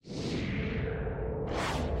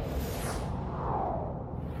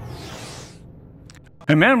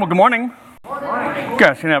Amen. Well, good morning. Good morning. You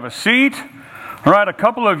guys can have a seat. All right, a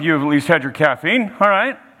couple of you have at least had your caffeine. All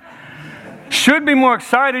right. Should be more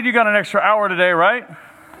excited. You got an extra hour today, right?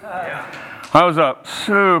 Yeah. I was up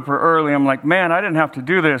super early. I'm like, man, I didn't have to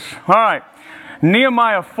do this. All right.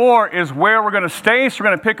 Nehemiah 4 is where we're going to stay, so we're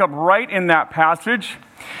going to pick up right in that passage.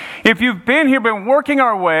 If you've been here, been working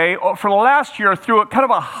our way for the last year through a kind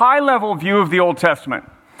of a high-level view of the Old Testament,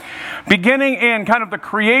 beginning in kind of the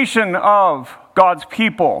creation of God's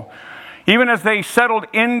people, even as they settled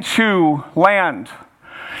into land,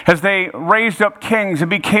 as they raised up kings and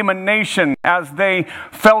became a nation, as they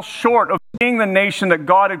fell short of being the nation that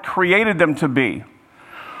God had created them to be.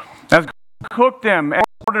 As God took them in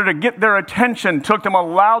order to get their attention, took them,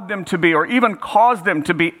 allowed them to be, or even caused them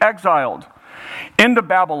to be exiled into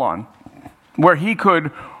Babylon, where he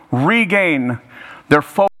could regain their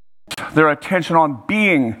focus, their attention on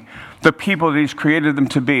being the people that he's created them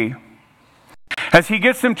to be. As he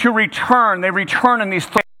gets them to return, they return in these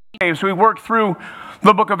waves. We work through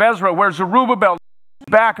the book of Ezra, where Zerubbabel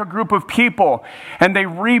back a group of people, and they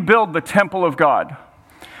rebuild the temple of God.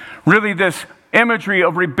 Really, this imagery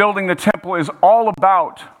of rebuilding the temple is all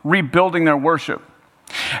about rebuilding their worship.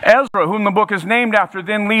 Ezra, whom the book is named after,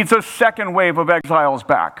 then leads a second wave of exiles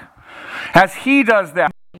back. As he does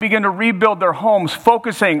that, begin to rebuild their homes,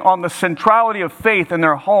 focusing on the centrality of faith in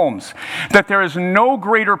their homes, that there is no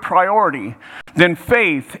greater priority than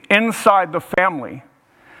faith inside the family.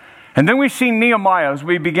 And then we see Nehemiah, as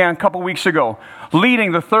we began a couple weeks ago,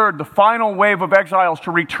 leading the final wave of exiles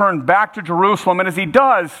to return back to Jerusalem. And as he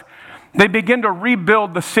does, they begin to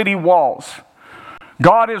rebuild the city walls.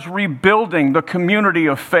 God is rebuilding the community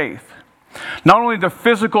of faith. Not only the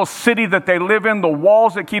physical city that they live in, the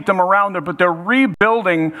walls that keep them around there, but they're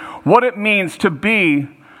rebuilding what it means to be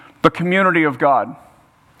the community of God.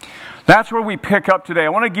 That's where we pick up today. I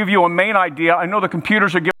want to give you a main idea. I know the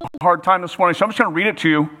computers are giving a hard time this morning, so I'm just going to read it to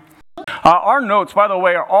you. Our notes, by the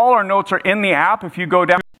way, all our notes are in the app. If you go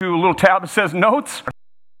down to a little tab that says Notes,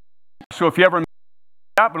 so if you ever miss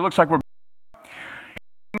that, but it looks like we're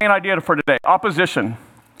main idea for today, opposition.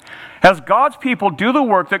 As God's people do the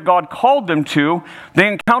work that God called them to, they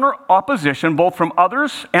encounter opposition both from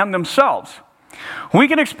others and themselves. We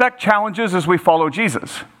can expect challenges as we follow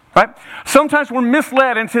Jesus, right? Sometimes we're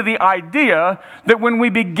misled into the idea that when we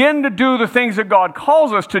begin to do the things that God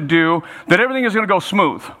calls us to do, that everything is going to go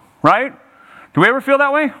smooth, right? Do we ever feel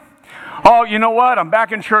that way? Oh, you know what? I'm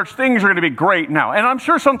back in church. Things are going to be great now. And I'm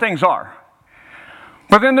sure some things are.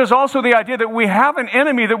 But then there's also the idea that we have an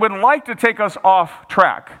enemy that would like to take us off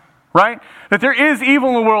track. Right? That there is evil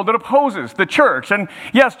in the world that opposes the church. And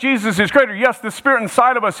yes, Jesus is greater. Yes, the Spirit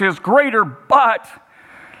inside of us is greater, but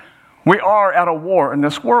we are at a war in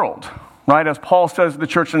this world. Right? As Paul says to the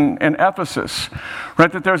church in Ephesus, right?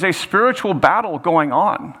 That there's a spiritual battle going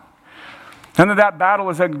on. And that battle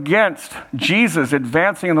is against Jesus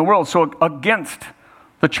advancing in the world. So against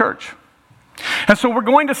the church. And so we're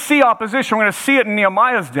going to see opposition. We're going to see it in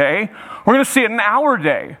Nehemiah's day. We're going to see it in our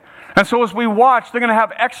day. And so as we watch, they're going to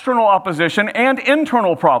have external opposition and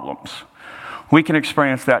internal problems. We can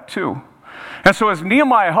experience that too. And so as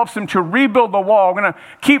Nehemiah helps them to rebuild the wall, we're going to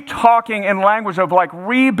keep talking in language of like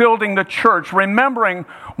rebuilding the church, remembering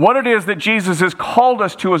what it is that Jesus has called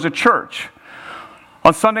us to as a church.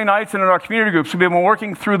 On Sunday nights and in our community groups, we've been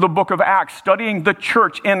working through the book of Acts, studying the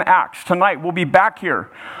church in Acts. Tonight, we'll be back here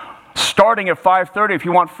starting at 5:30. If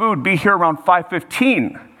you want food, be here around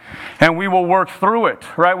 5:15. And we will work through it,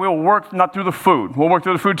 right? We will work, not through the food. We'll work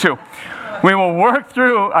through the food too. We will work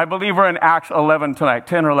through, I believe we're in Acts 11 tonight,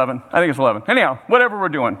 10 or 11. I think it's 11. Anyhow, whatever we're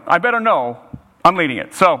doing, I better know I'm leading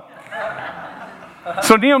it. So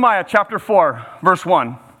Nehemiah chapter 4, verse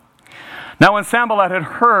 1. Now when Sanballat had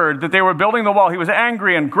heard that they were building the wall, he was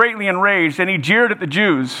angry and greatly enraged, and he jeered at the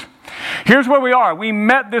Jews. Here's where we are. We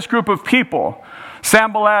met this group of people.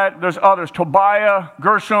 Sanballat, there's others, Tobiah,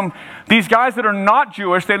 Gershom, these guys that are not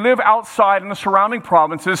Jewish, they live outside in the surrounding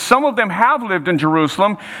provinces. Some of them have lived in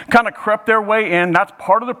Jerusalem, kind of crept their way in. That's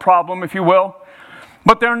part of the problem, if you will.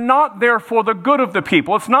 But they're not there for the good of the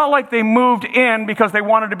people. It's not like they moved in because they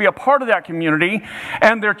wanted to be a part of that community,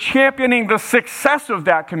 and they're championing the success of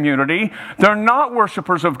that community. They're not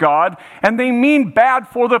worshipers of God, and they mean bad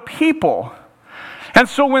for the people. And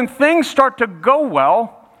so when things start to go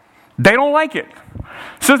well, they don't like it.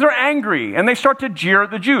 It says they're angry, and they start to jeer at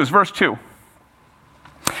the Jews. Verse 2.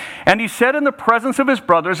 And he said in the presence of his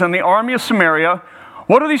brothers and the army of Samaria,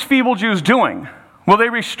 what are these feeble Jews doing? Will they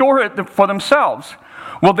restore it for themselves?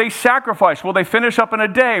 Will they sacrifice? Will they finish up in a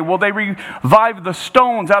day? Will they revive the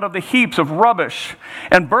stones out of the heaps of rubbish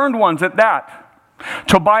and burned ones at that?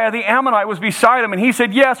 Tobiah the Ammonite was beside him, and he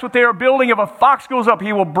said, yes, what they are building, if a fox goes up,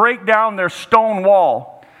 he will break down their stone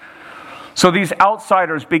wall. So these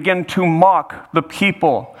outsiders begin to mock the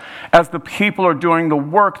people as the people are doing the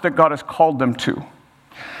work that God has called them to.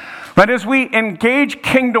 But as we engage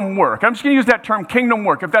kingdom work, I'm just going to use that term, kingdom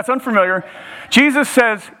work. If that's unfamiliar, Jesus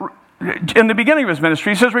says, in the beginning of his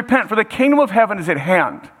ministry, he says, repent, for the kingdom of heaven is at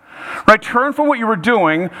hand. Right? Turn from what you were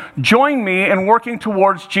doing, join me in working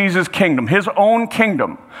towards Jesus' kingdom, his own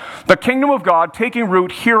kingdom. The kingdom of God taking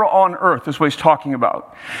root here on earth is what he's talking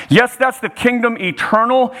about. Yes, that's the kingdom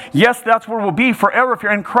eternal. Yes, that's where we'll be forever. If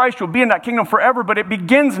you're in Christ, you'll be in that kingdom forever, but it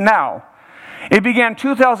begins now. It began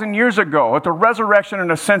 2,000 years ago at the resurrection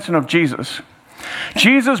and ascension of Jesus.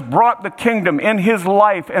 Jesus brought the kingdom in his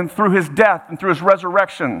life and through his death and through his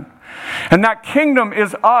resurrection. And that kingdom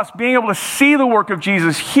is us being able to see the work of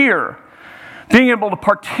Jesus here, being able to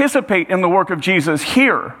participate in the work of Jesus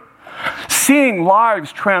here, seeing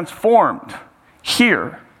lives transformed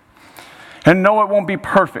here. And no, it won't be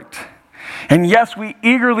perfect. And yes, we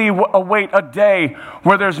eagerly await a day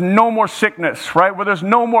where there's no more sickness, right? Where there's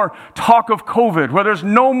no more talk of COVID, where there's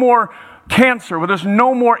no more cancer, where there's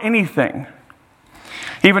no more anything.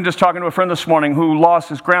 Even just talking to a friend this morning who lost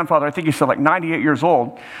his grandfather, I think he said like 98 years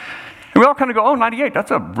old. And we all kind of go, oh, 98,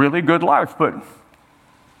 that's a really good life. But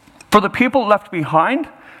for the people left behind,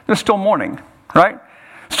 they're still mourning, right?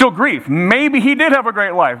 Still grief. Maybe he did have a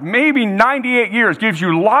great life. Maybe 98 years gives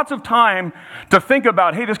you lots of time to think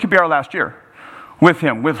about, hey, this could be our last year with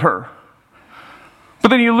him, with her. But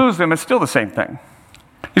then you lose them, it's still the same thing.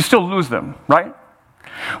 You still lose them, right?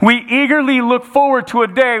 We eagerly look forward to a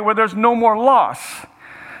day where there's no more loss,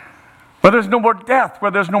 where there's no more death,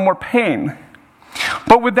 where there's no more pain.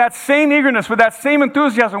 But with that same eagerness, with that same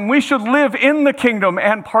enthusiasm, we should live in the kingdom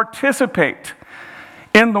and participate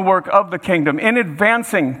in the work of the kingdom, in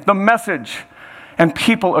advancing the message and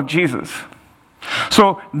people of Jesus.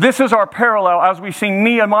 So this is our parallel as we see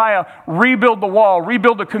Nehemiah rebuild the wall,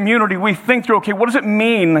 rebuild the community. We think through, okay, what does it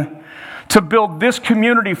mean to build this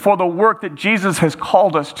community for the work that Jesus has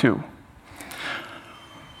called us to?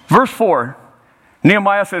 Verse 4,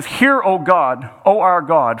 Nehemiah says, hear, O God, O our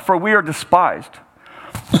God, for we are despised.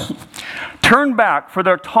 Turn back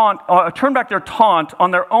their taunt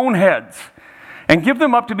on their own heads, and give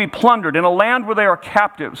them up to be plundered in a land where they are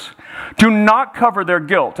captives. Do not cover their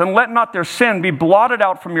guilt, and let not their sin be blotted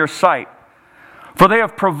out from your sight. For they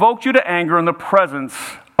have provoked you to anger in the presence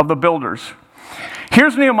of the builders.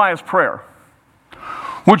 Here's Nehemiah's prayer.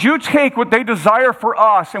 Would you take what they desire for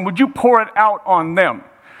us, and would you pour it out on them?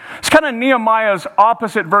 It's kind of Nehemiah's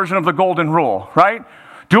opposite version of the golden rule, right?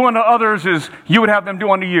 Do unto others as you would have them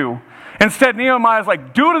do unto you. Instead, Nehemiah's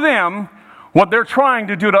like, do to them what they're trying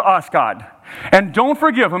to do to us, God. And don't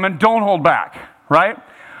forgive them and don't hold back, right?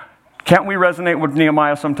 Can't we resonate with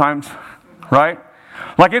Nehemiah sometimes, right?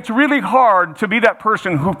 Like it's really hard to be that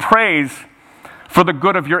person who prays for the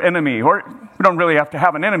good of your enemy. Or we don't really have to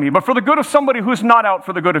have an enemy, but for the good of somebody who's not out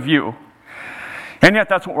for the good of you. And yet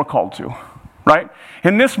that's what we're called to, right?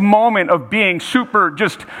 In this moment of being super,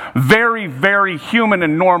 just very, very human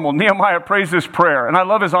and normal, Nehemiah prays this prayer, and I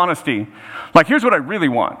love his honesty. Like, here's what I really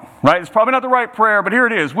want, right? It's probably not the right prayer, but here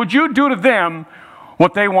it is. Would you do to them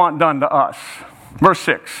what they want done to us? Verse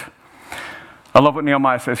 6. I love what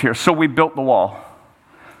Nehemiah says here. So we built the wall.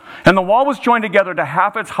 And the wall was joined together to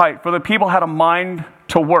half its height, for the people had a mind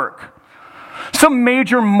to work. Some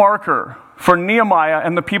major marker for Nehemiah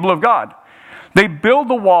and the people of God. They build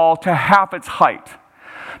the wall to half its height.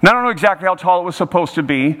 Now, I don't know exactly how tall it was supposed to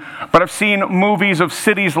be, but I've seen movies of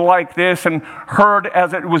cities like this and heard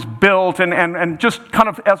as it was built and just kind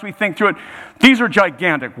of as we think through it, these are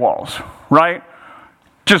gigantic walls, right?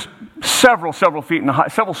 Just several feet in the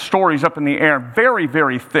height, several stories up in the air, very,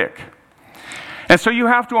 very thick. And so you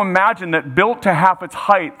have to imagine that built to half its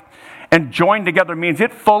height and joined together means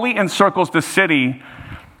it fully encircles the city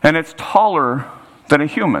and it's taller than a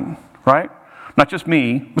human, right? Not just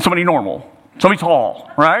me, but somebody normal. Somebody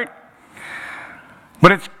tall, right?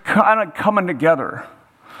 But it's kind of coming together.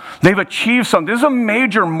 They've achieved something. This is a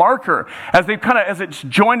major marker. As it's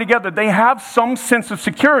joined together, they have some sense of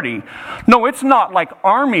security. No, it's not like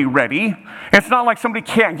army ready. It's not like somebody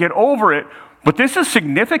can't get over it. But this is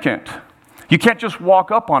significant. You can't just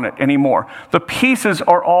walk up on it anymore. The pieces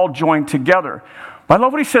are all joined together. But I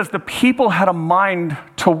love what he says. The people had a mind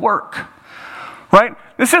to work. Right?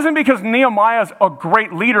 This isn't because Nehemiah's a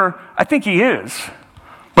great leader. I think he is.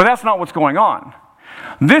 But that's not what's going on.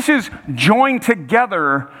 This is joined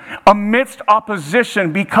together amidst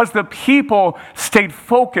opposition because the people stayed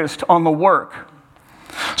focused on the work.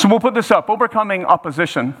 So we'll put this up. Overcoming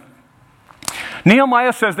opposition.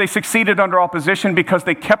 Nehemiah says they succeeded under opposition because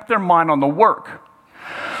they kept their mind on the work.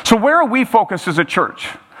 So where are we focused as a church?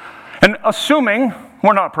 And assuming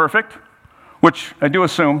we're not perfect, which I do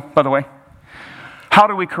assume, by the way, how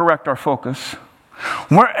do we correct our focus?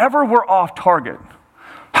 Wherever we're off target,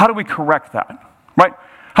 how do we correct that, right?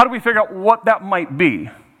 How do we figure out what that might be?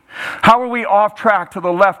 How are we off track to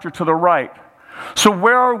the left or to the right? So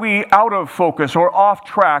where are we out of focus or off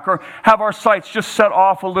track or have our sights just set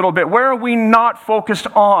off a little bit? Where are we not focused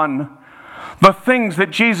on the things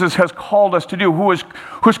that Jesus has called us to do,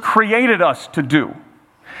 who's created us to do?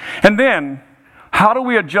 And then, how do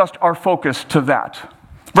we adjust our focus to that?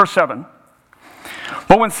 Verse 7.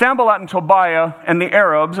 But when Sanballat and Tobiah and the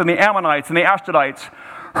Arabs and the Ammonites and the Ashdodites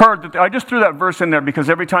heard that, I just threw that verse in there because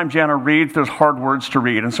every time Jana reads, there's hard words to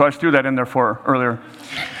read. And so I just threw that in there for her earlier.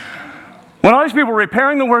 When all these people were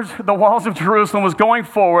repairing the walls of Jerusalem was going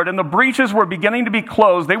forward and the breaches were beginning to be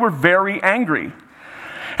closed, they were very angry.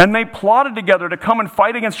 And they plotted together to come and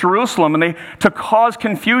fight against Jerusalem and to cause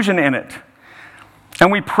confusion in it.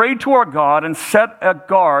 And we prayed to our God and set a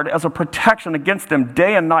guard as a protection against them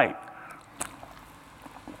day and night.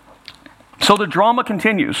 So the drama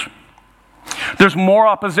continues. There's more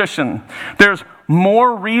opposition. There's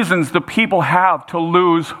more reasons the people have to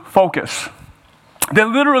lose focus. They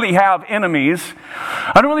literally have enemies.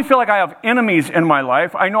 I don't really feel like I have enemies in my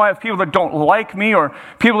life. I know I have people that don't like me or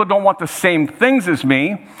people that don't want the same things as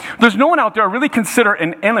me. There's no one out there I really consider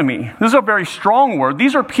an enemy. This is a very strong word.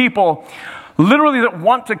 These are people literally that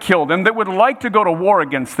want to kill them, that would like to go to war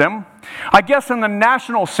against them. I guess in the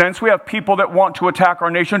national sense, we have people that want to attack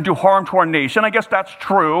our nation, do harm to our nation. I guess that's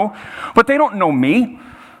true, but they don't know me.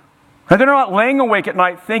 And they're not laying awake at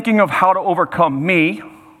night thinking of how to overcome me.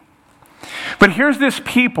 But here's this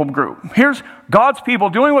people group. Here's God's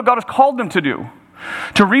people doing what God has called them to do.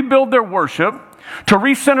 To rebuild their worship, to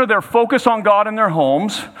recenter their focus on God in their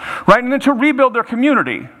homes, right? And then to rebuild their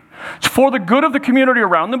community. It's for the good of the community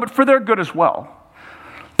around them, but for their good as well.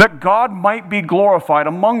 That God might be glorified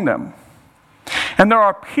among them. And there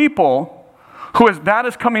are people who, as that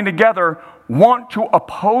is coming together, want to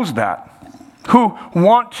oppose that. Who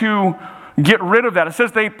want to get rid of that. It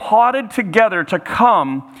says they plotted together to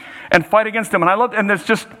come and fight against them. And I love, and it's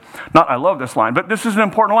just, not I love this line, but this is an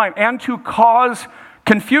important line. And to cause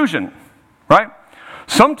confusion, right?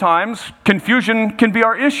 Sometimes confusion can be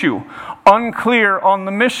our issue. Unclear on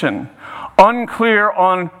the mission. Unclear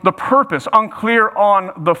on the purpose. Unclear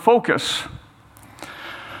on the focus.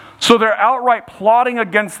 So they're outright plotting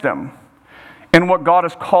against them in what God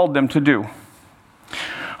has called them to do.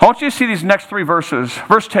 I want you to see these next three verses.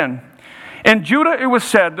 Verse 10. In Judah it was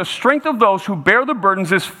said, the strength of those who bear the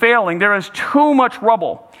burdens is failing. There is too much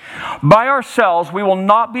rubble. By ourselves we will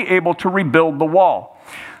not be able to rebuild the wall.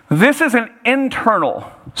 This is an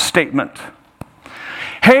internal statement.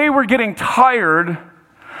 Hey, we're getting tired.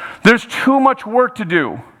 There's too much work to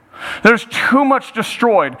do. There's too much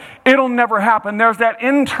destroyed. It'll never happen. There's that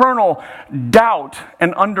internal doubt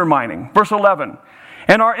and undermining. Verse 11.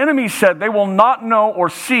 And our enemies said, they will not know or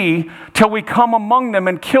see till we come among them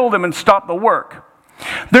and kill them and stop the work.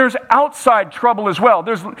 There's outside trouble as well.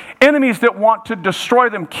 There's enemies that want to destroy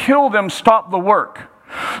them, kill them, stop the work.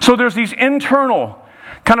 So there's these internal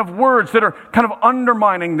kind of words that are kind of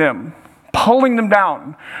undermining them, pulling them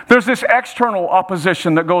down. There's this external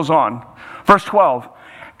opposition that goes on. Verse 12.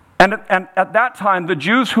 And at that time, the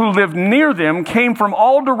Jews who lived near them came from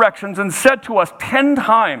all directions and said to us 10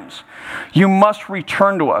 times, you must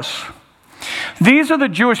return to us. These are the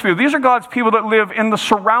Jewish people. These are God's people that live in the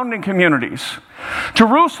surrounding communities.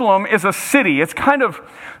 Jerusalem is a city. It's kind of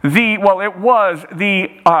it was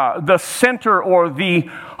the center or the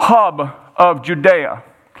hub of Judea.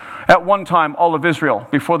 At one time, all of Israel,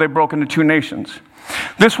 before they broke into two nations.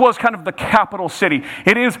 This was kind of the capital city.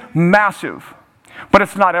 It is massive. But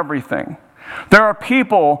it's not everything. There are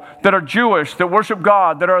people that are Jewish, that worship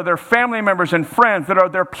God, that are their family members and friends, that are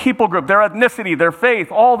their people group, their ethnicity, their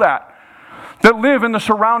faith, all that live in the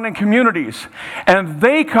surrounding communities. And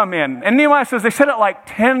they come in. And Nehemiah says, they said it like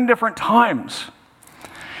 10 different times.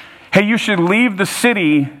 Hey, you should leave the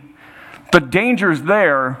city. The danger's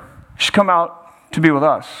there. You should come out to be with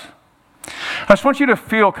us. I just want you to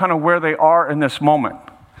feel kind of where they are in this moment.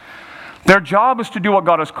 Their job is to do what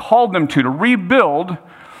God has called them to rebuild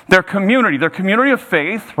their community of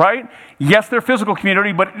faith, right? Yes, their physical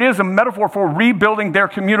community, but it is a metaphor for rebuilding their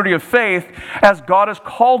community of faith as God has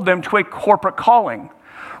called them to a corporate calling,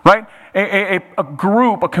 right? A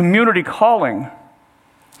group, a community calling.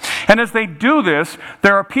 And as they do this,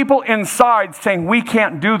 there are people inside saying, we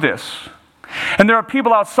can't do this. And there are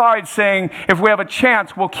people outside saying, if we have a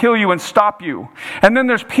chance, we'll kill you and stop you. And then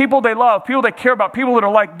there's people they love, people they care about, people that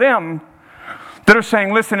are like them, that are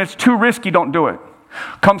saying, listen, it's too risky, don't do it.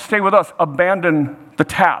 Come stay with us, abandon the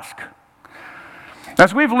task.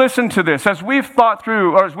 As we've listened to this, as we've thought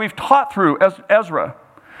through, or as we've taught through Ezra,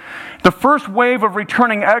 the first wave of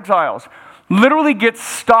returning exiles literally gets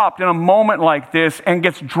stopped in a moment like this and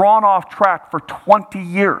gets drawn off track for 20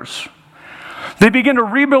 years. They begin to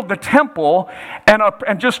rebuild the temple,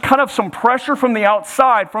 and just kind of some pressure from the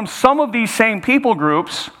outside, from some of these same people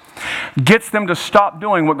groups, gets them to stop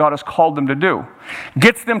doing what God has called them to do.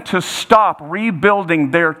 Gets them to stop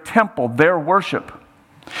rebuilding their temple, their worship.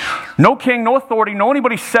 No king, no authority, no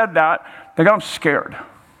anybody said that. They got them scared.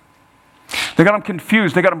 They got them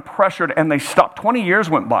confused. They got them pressured, and they stopped. 20 years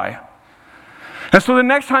went by. And so the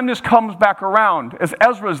next time this comes back around, as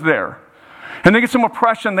Ezra's there, and they get some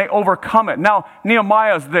oppression, they overcome it. Now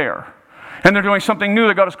Nehemiah's there, and they're doing something new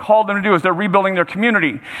that God has called them to do as they're rebuilding their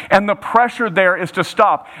community. And the pressure there is to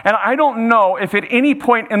stop. And I don't know if at any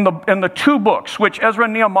point in the two books, which Ezra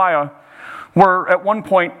and Nehemiah were at one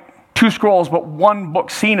point two scrolls, but one book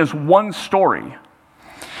seen as one story.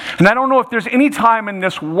 And I don't know if there's any time in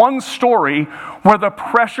this one story where the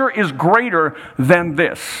pressure is greater than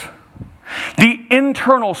this. The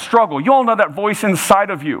internal struggle. You all know that voice inside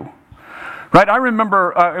of you, right? I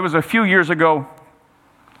remember it was a few years ago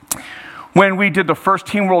when we did the first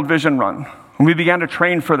Team World Vision run, and we began to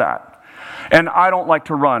train for that. And I don't like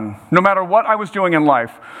to run. No matter what I was doing in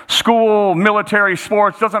life, school, military,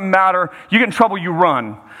 sports, doesn't matter. You get in trouble, you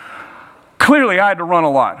run. Clearly, I had to run a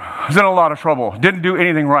lot. I was in a lot of trouble. Didn't do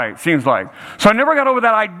anything right, seems like. So I never got over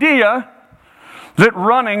that idea that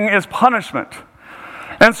running is punishment.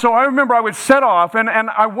 And so I remember I would set off, and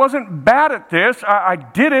I wasn't bad at this. I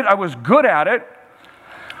did it. I was good at it.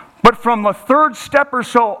 But from the third step or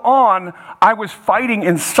so on, I was fighting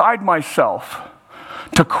inside myself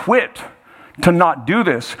to quit, to not do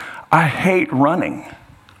this. I hate running.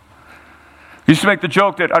 I used to make the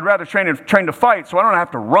joke that I'd rather train to fight so I don't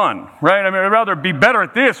have to run, right? I mean, I'd rather be better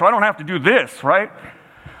at this so I don't have to do this, right?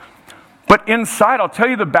 But inside, I'll tell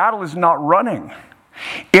you, the battle is not running.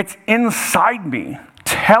 It's inside me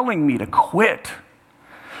telling me to quit.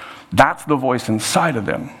 That's the voice inside of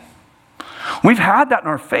them. We've had that in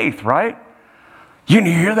our faith, right? You can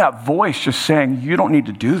hear that voice just saying, you don't need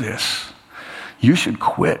to do this. You should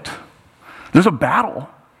quit. There's a battle.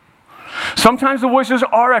 Sometimes the voices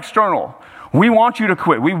are external. We want you to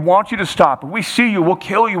quit. We want you to stop. If we see you, we'll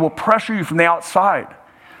kill you. We'll pressure you from the outside.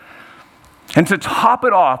 And to top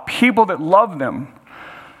it off, people that love them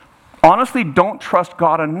honestly don't trust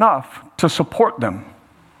God enough to support them.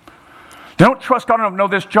 They don't trust God enough to know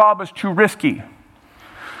this job is too risky.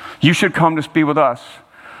 You should come to be with us.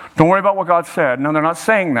 Don't worry about what God said. No, they're not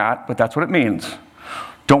saying that, but that's what it means.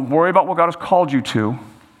 Don't worry about what God has called you to.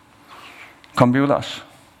 Come be with us.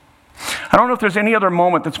 I don't know if there's any other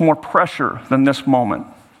moment that's more pressure than this moment.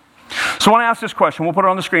 So I want to ask this question. We'll put it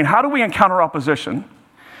on the screen. How do we encounter opposition?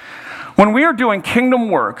 When we are doing kingdom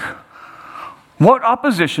work, what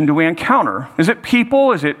opposition do we encounter? Is it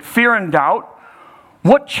people? Is it fear and doubt?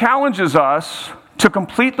 What challenges us to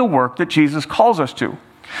complete the work that Jesus calls us to?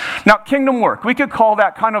 Now, kingdom work, we could call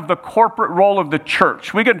that kind of the corporate role of the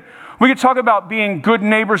church. We could talk about being good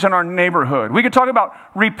neighbors in our neighborhood. We could talk about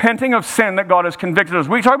repenting of sin that God has convicted us.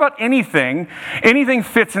 We could talk about anything. Anything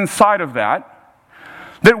fits inside of that.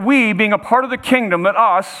 That we, being a part of the kingdom, that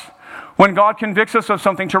us, when God convicts us of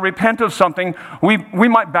something, to repent of something, we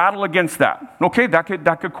might battle against that. Okay, that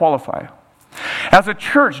could qualify. As a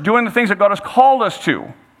church, doing the things that God has called us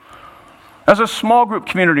to. As a small group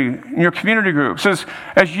community, in your community groups,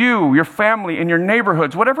 as you, your family, in your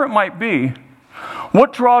neighborhoods, whatever it might be,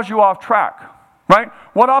 what draws you off track, right?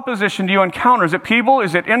 What opposition do you encounter? Is it people?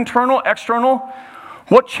 Is it internal, external?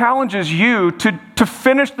 What challenges you to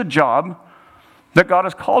finish the job that God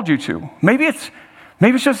has called you to? Maybe it's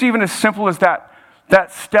just even as simple as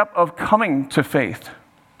that step of coming to faith,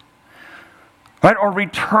 right? Or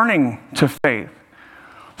returning to faith.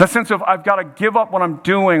 The sense of I've got to give up what I'm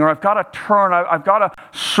doing, or I've got to turn, I've got to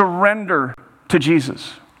surrender to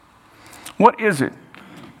Jesus. What is it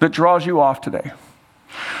that draws you off today?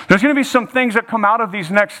 There's going to be some things that come out of these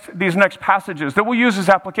next passages that we'll use as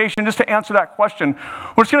application just to answer that question.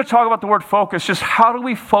 We're just going to talk about the word focus. Just how do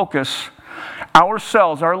we focus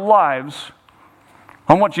ourselves, our lives,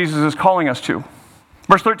 on what Jesus is calling us to?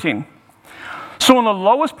 Verse 13. So in the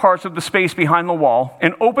lowest parts of the space behind the wall,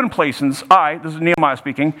 in open places, this is Nehemiah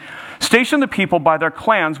speaking, stationed the people by their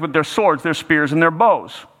clans with their swords, their spears, and their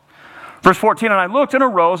bows. Verse 14, and I looked and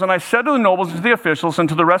arose, and I said to the nobles and to the officials and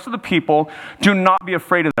to the rest of the people, do not be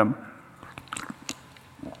afraid of them.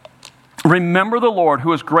 remember the Lord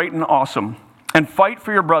who is great and awesome, and fight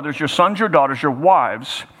for your brothers, your sons, your daughters, your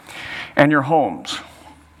wives, and your homes.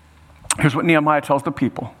 Here's what Nehemiah tells the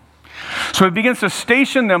people. So he begins to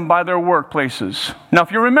station them by their workplaces. Now,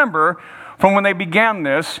 if you remember from when they began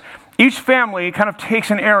this, each family kind of takes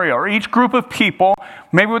an area, or each group of people,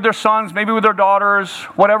 maybe with their sons, maybe with their daughters,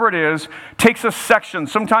 whatever it is, takes a section.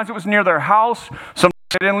 Sometimes it was near their house. Sometimes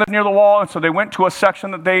they didn't live near the wall, and so they went to a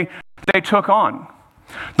section that they took on.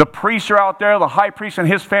 The priests are out there, the high priest and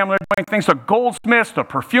his family are doing things, the goldsmiths, the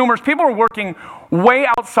perfumers. People are working way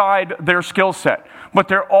outside their skill set, but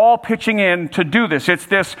they're all pitching in to do this. It's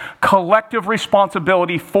this collective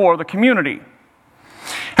responsibility for the community.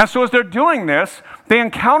 And so as they're doing this, they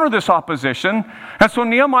encounter this opposition, and so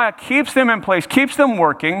Nehemiah keeps them in place, keeps them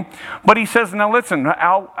working, but he says, now listen,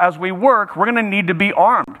 as we work, we're going to need to be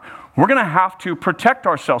armed. We're going to have to protect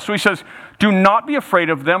ourselves. So he says, do not be afraid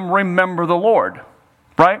of them, remember the Lord.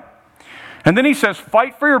 Right? And then he says,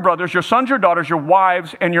 fight for your brothers, your sons, your daughters, your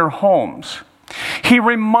wives, and your homes. He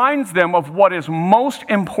reminds them of what is most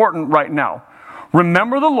important right now.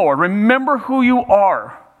 Remember the Lord. Remember who you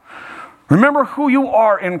are. Remember who you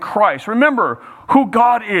are in Christ. Remember who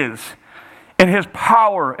God is in his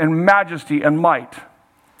power and majesty and might.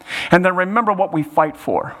 And then remember what we fight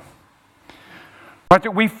for. Right?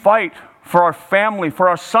 That we fight for our family, for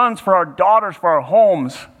our sons, for our daughters, for our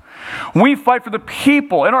homes. We fight for the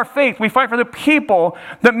people. In our faith, we fight for the people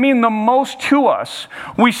that mean the most to us.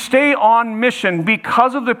 We stay on mission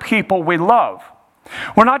because of the people we love.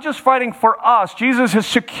 We're not just fighting for us. Jesus has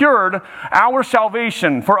secured our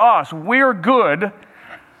salvation for us. We're good,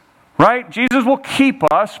 right? Jesus will keep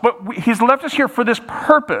us, but he's left us here for this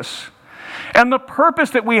purpose. And the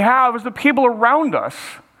purpose that we have is the people around us,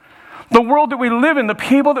 the world that we live in, the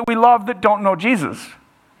people that we love that don't know Jesus.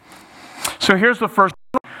 So here's the first.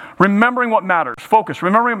 Remembering what matters. Focus.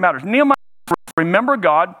 Remembering what matters. Nehemiah, remember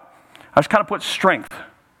God. I just kind of put strength.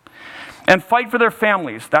 And fight for their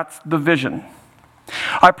families. That's the vision.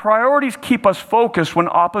 Our priorities keep us focused when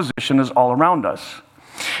opposition is all around us.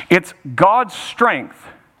 It's God's strength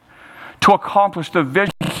to accomplish the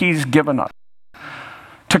vision he's given us.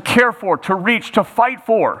 To care for, to reach, to fight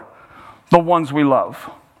for the ones we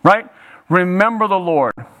love. Right? Remember the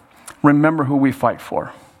Lord. Remember who we fight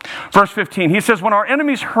for. Verse 15, he says, when our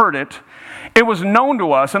enemies heard it, it was known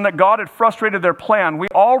to us, and that God had frustrated their plan. We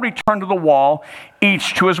all returned to the wall,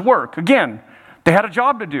 each to his work. Again, they had a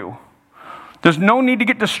job to do. There's no need to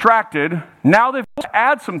get distracted. Now they've got to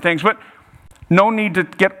add some things, but no need to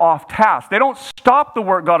get off task. They don't stop the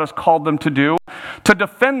work God has called them to do, to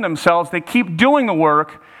defend themselves. They keep doing the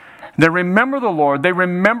work. They remember the Lord. They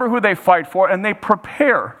remember who they fight for, and they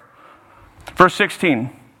prepare. Verse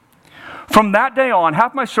 16. From that day on,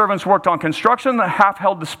 half my servants worked on construction, and half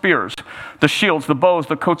held the spears, the shields, the bows,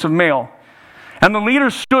 the coats of mail. And the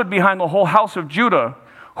leaders stood behind the whole house of Judah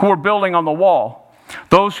who were building on the wall.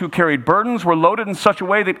 Those who carried burdens were loaded in such a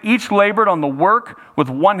way that each labored on the work with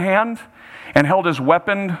one hand and held his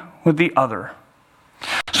weapon with the other.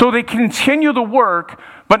 So they continue the work,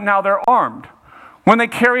 but now they're armed. When they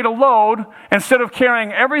carried a load, instead of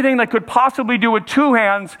carrying everything they could possibly do with two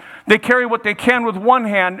hands, they carry what they can with one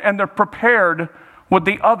hand, and they're prepared with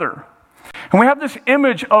the other. And we have this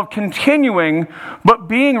image of continuing, but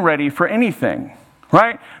being ready for anything,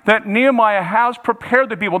 right? That Nehemiah has prepared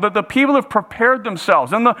the people, that the people have prepared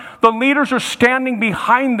themselves, and the leaders are standing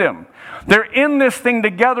behind them. They're in this thing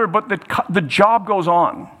together, but the job goes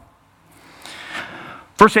on.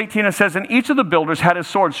 Verse 18, it says, and each of the builders had his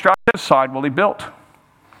sword strapped to his side while he built.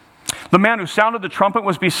 The man who sounded the trumpet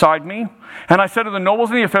was beside me, and I said to the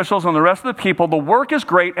nobles and the officials and the rest of the people, the work is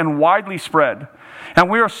great and widely spread, and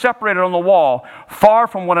we are separated on the wall, far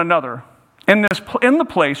from one another. In the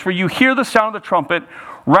place where you hear the sound of the trumpet,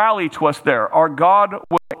 rally to us there. Our God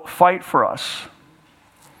will fight for us.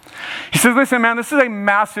 He says, listen, man, this is a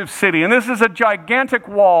massive city, and this is a gigantic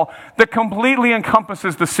wall that completely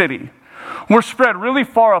encompasses the city. We're spread really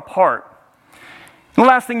far apart. The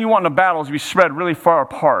last thing you want in a battle is to be spread really far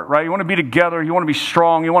apart, right? You want to be together. You want to be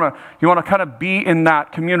strong. You want to kind of be in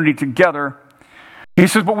that community together. He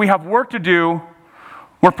says, but we have work to do.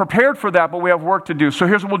 We're prepared for that, but we have work to do. So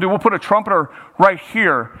here's what we'll do. We'll put a trumpeter right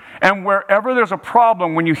here. And wherever there's a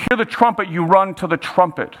problem, when you hear the trumpet, you run to the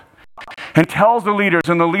trumpet. And tells the leaders,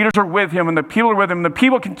 and the leaders are with him, and the people are with him. And the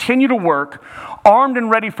people continue to work, armed and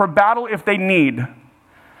ready for battle if they need,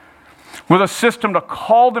 with a system to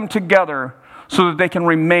call them together so that they can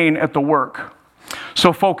remain at the work.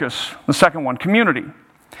 So focus. The second one, community.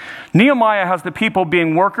 Nehemiah has the people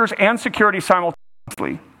being workers and security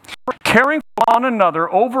simultaneously. Caring for one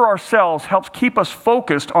another over ourselves helps keep us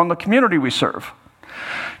focused on the community we serve.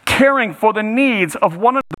 caring for the needs of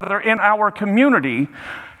one another in our community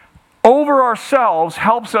over ourselves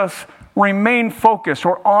helps us remain focused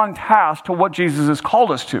or on task to what Jesus has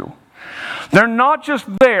called us to. They're not just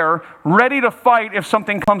there ready to fight if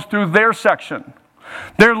something comes through their section.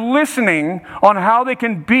 They're listening on how they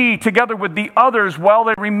can be together with the others while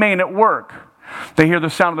they remain at work. They hear the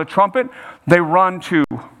sound of the trumpet, they run to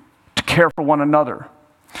care for one another.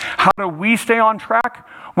 How do we stay on track?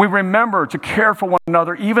 We remember to care for one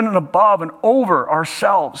another, even and above and over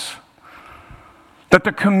ourselves. That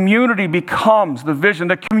the community becomes the vision,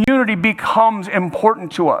 the community becomes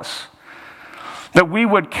important to us. That we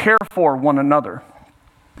would care for one another.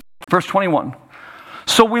 Verse 21.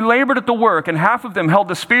 So we labored at the work, and half of them held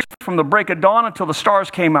the spears from the break of dawn until the stars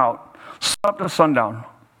came out, up to sundown.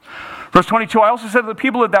 Verse 22, I also said to the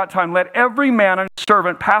people at that time, let every man and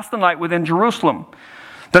servant pass the night within Jerusalem,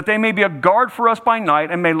 that they may be a guard for us by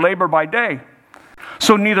night and may labor by day.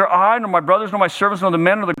 So neither I, nor my brothers, nor my servants, nor the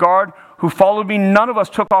men of the guard who followed me, none of us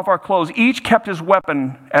took off our clothes. Each kept his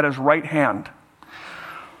weapon at his right hand.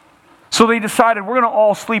 So they decided we're going to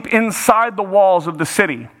all sleep inside the walls of the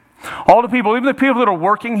city. All the people, even the people that are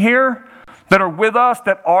working here, that are with us,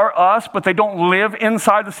 that are us, but they don't live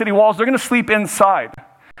inside the city walls, they're going to sleep inside.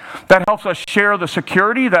 That helps us share the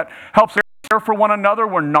security. That helps us care for one another.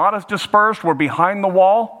 We're not as dispersed. We're behind the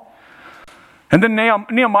wall. And then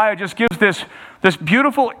Nehemiah just gives this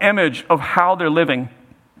beautiful image of how they're living.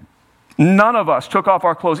 None of us took off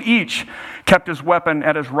our clothes. Each kept his weapon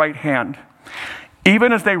at his right hand.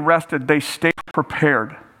 Even as they rested, they stayed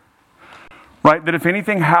prepared. Right? That if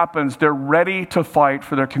anything happens, they're ready to fight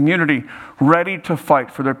for their community, ready to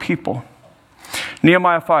fight for their people.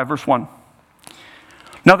 Nehemiah 5, verse 1.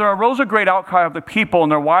 Now there arose a great outcry of the people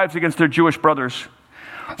and their wives against their Jewish brothers.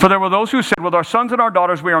 For there were those who said, with our sons and our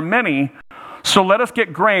daughters we are many, so let us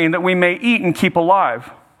get grain that we may eat and keep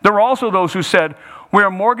alive. There were also those who said, we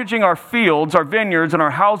are mortgaging our fields, our vineyards, and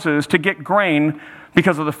our houses to get grain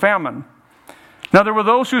because of the famine. Now there were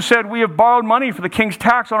those who said, we have borrowed money for the king's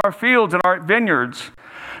tax on our fields and our vineyards.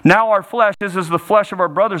 Now our flesh is as the flesh of our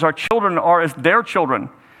brothers, our children are as their children.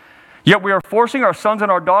 Yet we are forcing our sons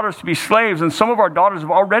and our daughters to be slaves, and some of our daughters have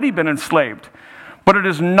already been enslaved. But it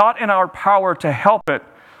is not in our power to help it,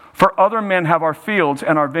 for other men have our fields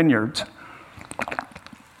and our vineyards.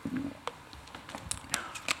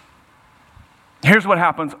 Here's what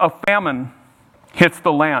happens. A famine hits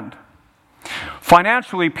the land.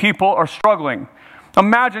 Financially, people are struggling.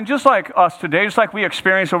 Imagine, just like us today, just like we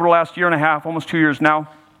experienced over the last year and a half, almost 2 years now,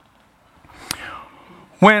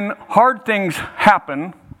 when hard things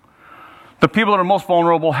happen, the people that are most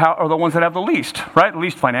vulnerable are the ones that have the least, right? The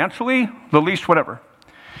least financially, the least whatever.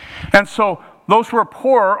 And so those who are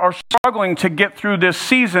poor are struggling to get through this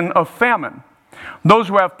season of famine. Those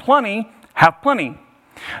who have plenty have plenty.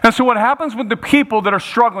 And so what happens with the people that are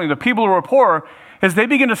struggling, the people who are poor, is they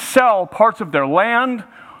begin to sell parts of their land,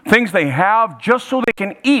 things they have, just so they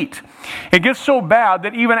can eat. It gets so bad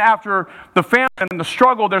that even after the famine and the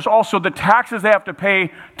struggle, there's also the taxes they have to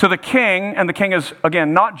pay to the king, and the king is,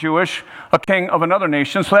 again, not Jewish, a king of another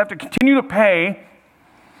nation, so they have to continue to pay,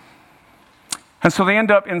 and so they end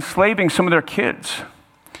up enslaving some of their kids,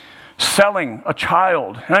 selling a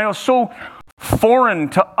child. And I know, so foreign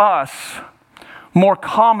to us, more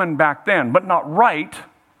common back then, but not right,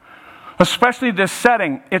 especially this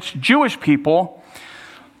setting. It's Jewish people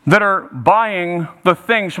that are buying the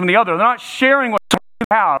things from the other. They're not sharing what they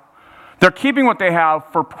have. They're keeping what they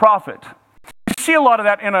have for profit. You see a lot of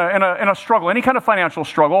that in a struggle, any kind of financial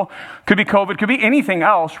struggle. Could be COVID, could be anything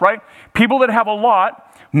else, right? People that have a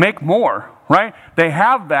lot make more, right? They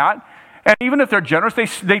have that, and even if they're generous,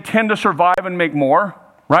 they tend to survive and make more,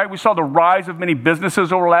 right? We saw the rise of many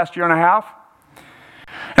businesses over the last year and a half.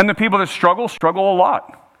 And the people that struggle a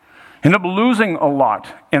lot. End up losing a lot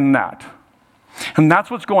in that. And that's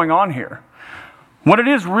what's going on here. What it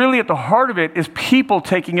is really at the heart of it is people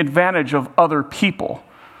taking advantage of other people.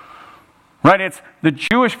 Right? It's the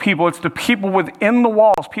Jewish people, it's the people within the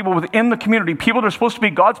walls, people within the community, people that are supposed to be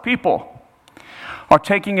God's people, are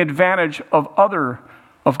taking advantage of other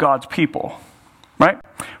of God's people. Right?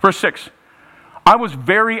 Verse 6. I was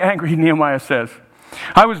very angry, Nehemiah says.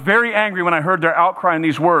 I was very angry when I heard their outcry in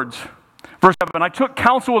these words. Verse 7, I took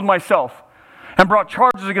counsel with myself and brought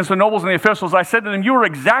charges against the nobles and the officials. I said to them, you are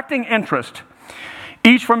exacting interest,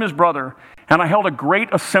 each from his brother, and I held a great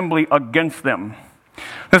assembly against them.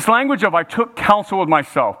 This language of I took counsel with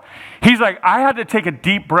myself. He's like, I had to take a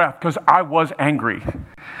deep breath because I was angry,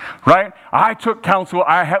 right? I took counsel.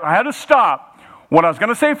 I had to stop. What I was going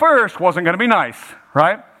to say first wasn't going to be nice,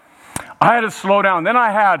 right? I had to slow down. Then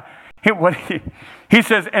I had, He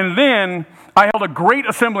says, and then I held a great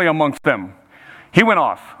assembly amongst them. He went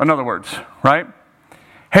off, in other words, right?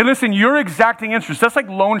 Hey, listen, you're exacting interest. That's like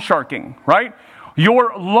loan sharking, right?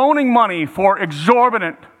 You're loaning money for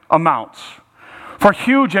exorbitant amounts, for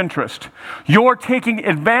huge interest. You're taking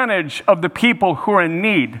advantage of the people who are in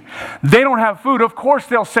need. They don't have food. Of course,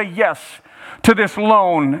 they'll say yes to this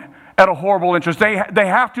loan at a horrible interest. They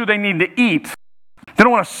have to. They need to eat. They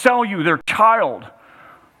don't want to sell you their child.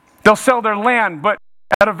 They'll sell their land, but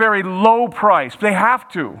at a very low price. They have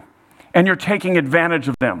to. And you're taking advantage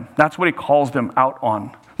of them. That's what he calls them out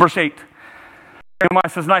on. Verse 8. Nehemiah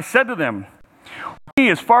says, and I said to them, we,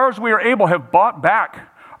 as far as we are able, have bought back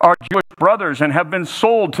our Jewish brothers and have been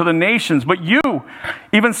sold to the nations. But you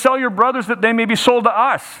even sell your brothers that they may be sold to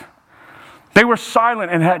us. They were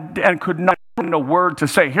silent and could not find a word to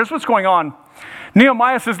say. Here's what's going on.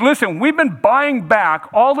 Nehemiah says, listen, we've been buying back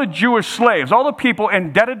all the Jewish slaves, all the people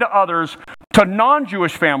indebted to others, to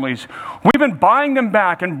non-Jewish families. We've been buying them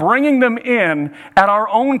back and bringing them in at our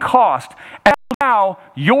own cost. And now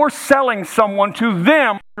you're selling someone to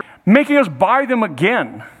them, making us buy them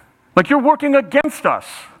again. Like you're working against us.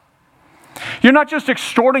 You're not just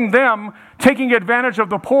extorting them, taking advantage of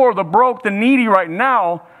the poor, the broke, the needy right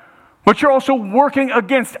now, but you're also working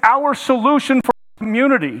against our solution for the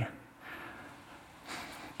community.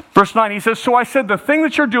 Verse 9, he says, so I said, the thing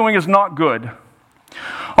that you're doing is not good.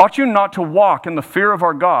 Ought you not to walk in the fear of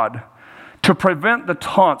our God, to prevent the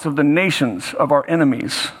taunts of the nations of our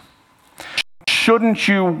enemies? Shouldn't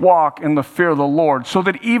you walk in the fear of the Lord, so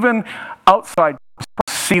that even outside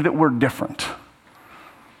see that we're different?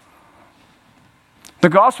 The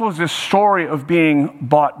gospel is this story of being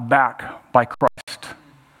bought back by Christ.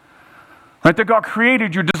 Right? That God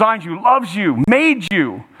created you, designed you, loves you, made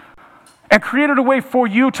you, and created a way for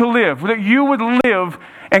you to live, that you would live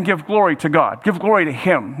and give glory to God, give glory to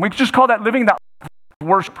Him. We just call that living that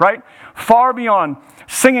worship, right? Far beyond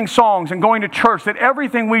singing songs and going to church, that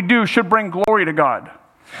everything we do should bring glory to God.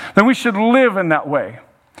 That we should live in that way.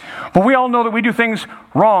 But we all know that we do things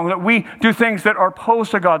wrong, that we do things that are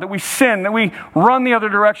opposed to God, that we sin, that we run the other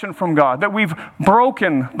direction from God, that we've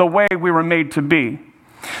broken the way we were made to be.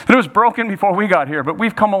 That it was broken before we got here, but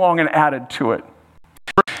we've come along and added to it.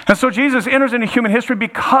 And so Jesus enters into human history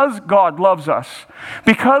because God loves us,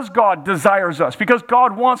 because God desires us, because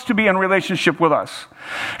God wants to be in relationship with us.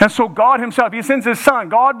 And so God himself, he sends his son,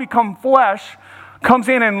 God become flesh, comes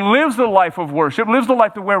in and lives the life of worship, lives the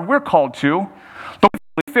life that we're called to. Though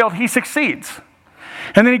he failed, he succeeds.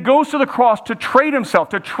 And then he goes to the cross to trade himself,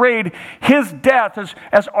 to trade his death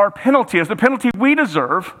as our penalty, as the penalty we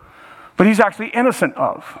deserve, but he's actually innocent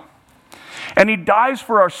of. And he dies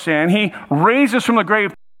for our sin. He raises from the grave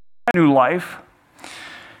to new life.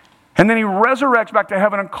 And then he resurrects back to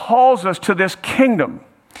heaven and calls us to this kingdom.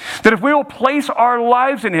 That if we will place our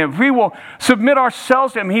lives in him, if we will submit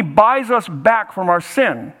ourselves to him, he buys us back from our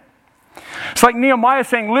sin. It's like Nehemiah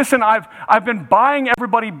saying, listen, I've been buying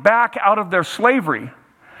everybody back out of their slavery.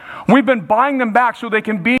 We've been buying them back so they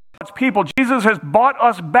can be God's people. Jesus has bought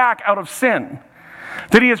us back out of sin.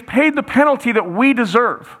 That he has paid the penalty that we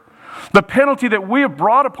deserve. The penalty that we have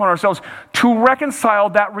brought upon ourselves to reconcile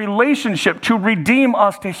that relationship, to redeem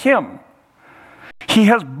us to him. He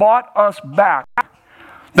has bought us back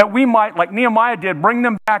that we might, like Nehemiah did, bring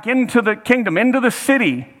them back into the kingdom, into the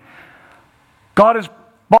city. God has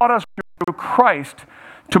bought us through Christ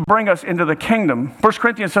to bring us into the kingdom. 1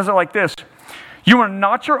 Corinthians says it like this: you are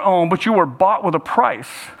not your own, but you were bought with a price.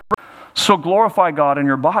 So glorify God in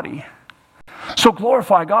your body. So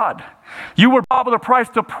glorify God. You were bought with a price.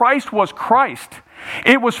 The price was Christ.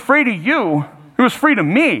 It was free to you. It was free to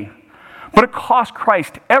me. But it cost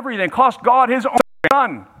Christ everything. It cost God his own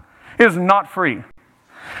son. It is not free.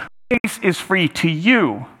 Grace is free to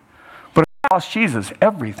you. But it cost Jesus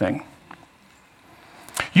everything.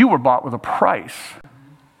 You were bought with a price.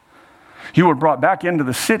 You were brought back into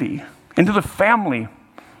the city, into the family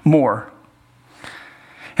more.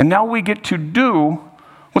 And now we get to do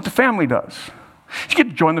what the family does. You get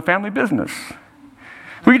to join the family business.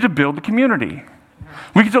 We get to build the community.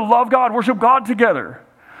 We get to love God, worship God together.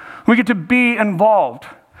 We get to be involved.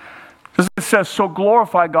 As it says, so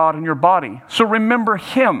glorify God in your body. So remember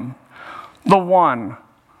him, the one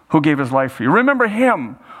who gave his life for you. Remember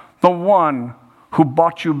him, the one who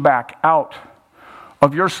bought you back out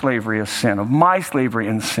of your slavery of sin, of my slavery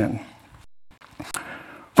in sin.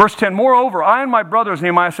 Verse 10, moreover, I and my brothers,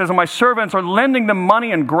 Nehemiah says, and my servants are lending them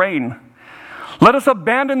money and grain. Let us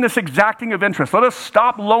abandon this exacting of interest. Let us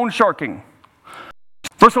stop loan sharking.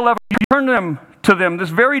 Verse 11, you turn them to them this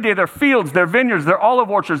very day their fields, their vineyards, their olive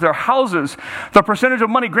orchards, their houses, the percentage of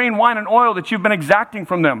money, grain, wine, and oil that you've been exacting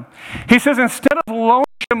from them. He says, instead of loaning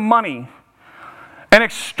them money and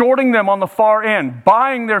extorting them on the far end,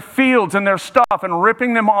 buying their fields and their stuff and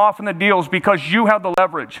ripping them off in the deals because you have the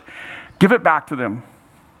leverage, give it back to them.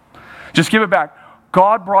 Just give it back.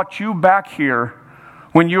 God brought you back here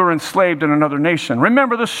when you were enslaved in another nation.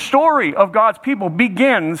 Remember, the story of God's people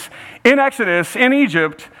begins in Exodus, in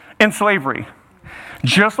Egypt, in slavery.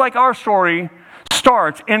 Just like our story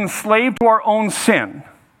starts enslaved to our own sin.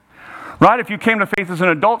 Right? If you came to faith as an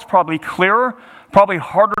adult, it's probably clearer, probably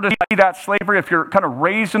harder to see that slavery if you're kind of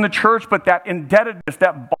raised in the church, but that indebtedness,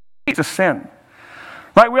 that bondage to sin.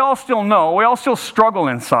 Right? We all still know, we all still struggle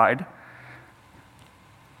inside,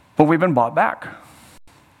 but we've been bought back.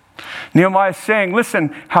 Nehemiah is saying,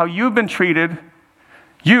 listen, how you've been treated,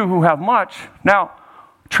 you who have much, now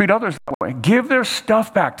treat others that way. Give their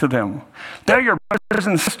stuff back to them. They're your brothers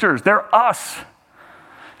and sisters. They're us.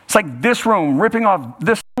 It's like this room ripping off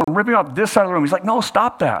this side of the room. He's like, no,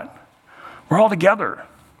 stop that. We're all together.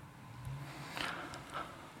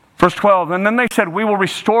 Verse 12, and then they said, we will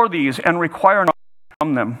restore these and require nothing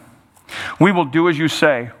from them. We will do as you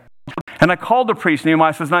say. And I called the priests,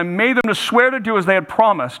 Nehemiah says, and I made them to swear to do as they had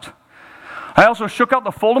promised. I also shook out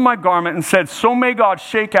the fold of my garment and said, so may God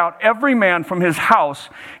shake out every man from his house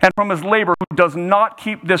and from his labor who does not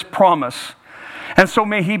keep this promise. And so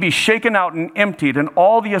may he be shaken out and emptied. And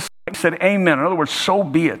all the assembly said, amen. In other words, so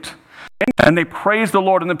be it. And they praised the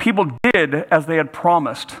Lord, and the people did as they had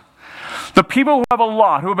promised. The people who have a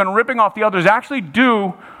lot, who have been ripping off the others, actually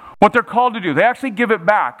do what they're called to do. They actually give it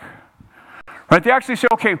back. Right? They actually say,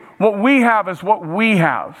 okay, what we have is what we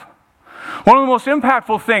have. One of the most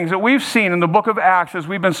impactful things that we've seen in the book of Acts as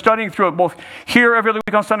we've been studying through it, both here every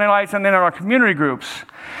week on Sunday nights and then in our community groups,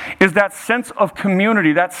 is that sense of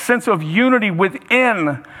community, that sense of unity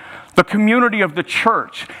within the community of the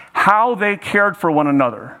church, how they cared for one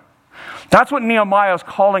another. That's what Nehemiah is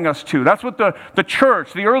calling us to. That's what the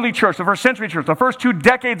church, the early church, the first century church, the first 2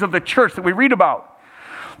 decades of the church that we read about,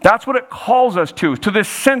 that's what it calls us to this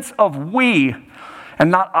sense of we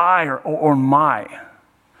and not I or my.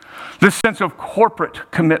 This sense of corporate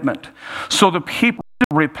commitment. So the people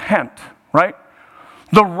repent, right?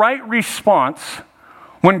 The right response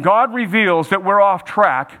when God reveals that we're off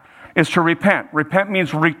track is to repent. Repent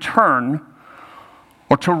means return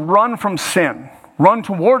or to run from sin. Run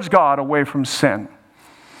towards God away from sin.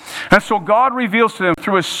 And so God reveals to them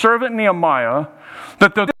through his servant Nehemiah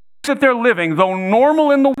that the things that they're living, though normal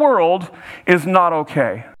in the world, is not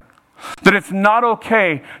okay. That it's not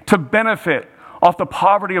okay to benefit off the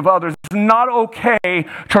poverty of others. It's not okay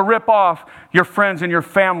to rip off your friends and your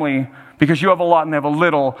family because you have a lot and they have a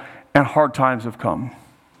little and hard times have come.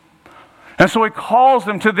 And so he calls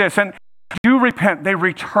them to this, and do repent, they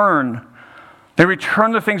return. They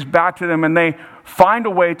return the things back to them, and they find a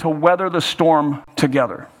way to weather the storm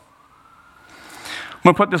together. I'm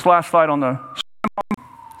going to put this last slide on the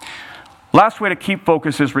last way to keep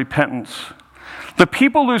focus is repentance. The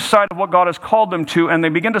people lose sight of what God has called them to, and they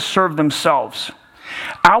begin to serve themselves.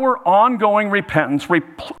 Our ongoing repentance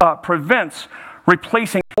prevents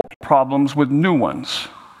replacing old problems with new ones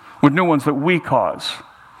that we cause.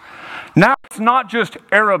 Now it's not just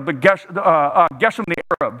Geshem the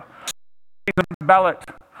Arab, Sanballat,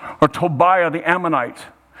 or Tobiah the Ammonite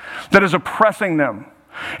that is oppressing them.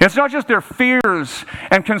 It's not just their fears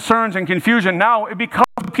and concerns and confusion. Now it becomes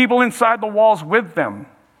the people inside the walls with them.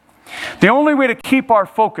 The only way to keep our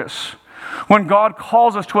focus when God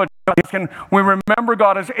calls us to a task, and we remember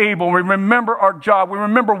God is able, we remember our job, we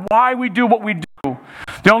remember why we do what we do,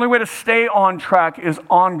 the only way to stay on track is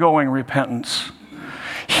ongoing repentance.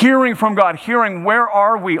 Hearing from God, hearing where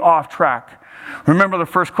are we off track. Remember the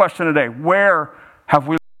first question today, where have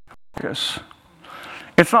we lost focus?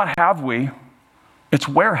 It's not have we, it's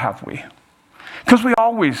where have we. Because we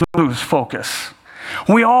always lose focus.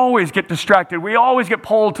 We always get distracted. We always get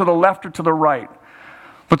pulled to the left or to the right.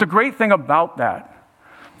 But the great thing about that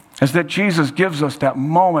is that Jesus gives us that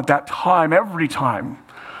moment, that time, every time,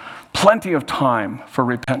 plenty of time for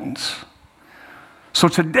repentance. So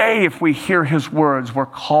today, if we hear his words, we're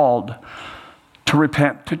called to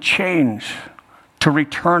repent, to change, to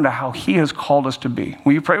return to how he has called us to be.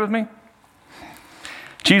 Will you pray with me?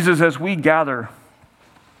 Jesus, as we gather,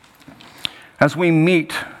 as we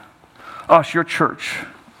meet us, your church,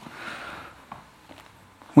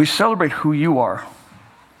 we celebrate who you are.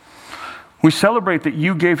 We celebrate that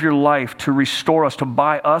you gave your life to restore us, to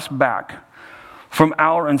buy us back from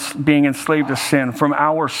our being enslaved to sin, from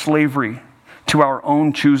our slavery to our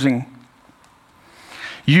own choosing.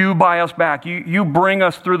 You buy us back. You bring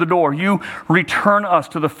us through the door. You return us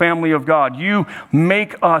to the family of God. You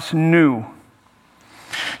make us new.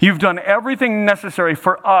 You've done everything necessary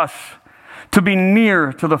for us to be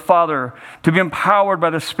near to the Father, to be empowered by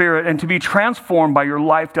the Spirit, and to be transformed by your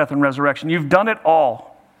life, death, and resurrection. You've done it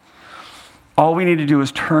all. All we need to do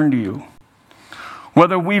is turn to you.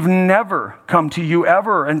 Whether we've never come to you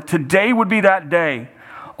ever, and today would be that day,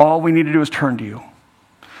 all we need to do is turn to you.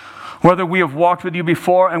 Whether we have walked with you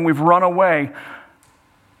before and we've run away,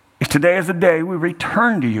 if today is the day we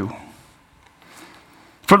return to you.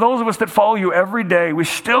 For those of us that follow you every day, we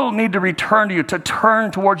still need to return to you, to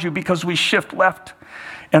turn towards you, because we shift left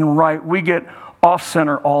and right. We get off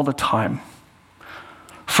center all the time.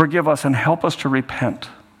 Forgive us and help us to repent.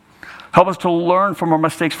 Help us to learn from our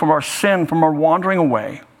mistakes, from our sin, from our wandering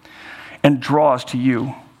away, and draw us to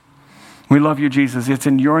you. We love you, Jesus. It's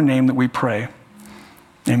in your name that we pray.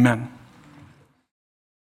 Amen.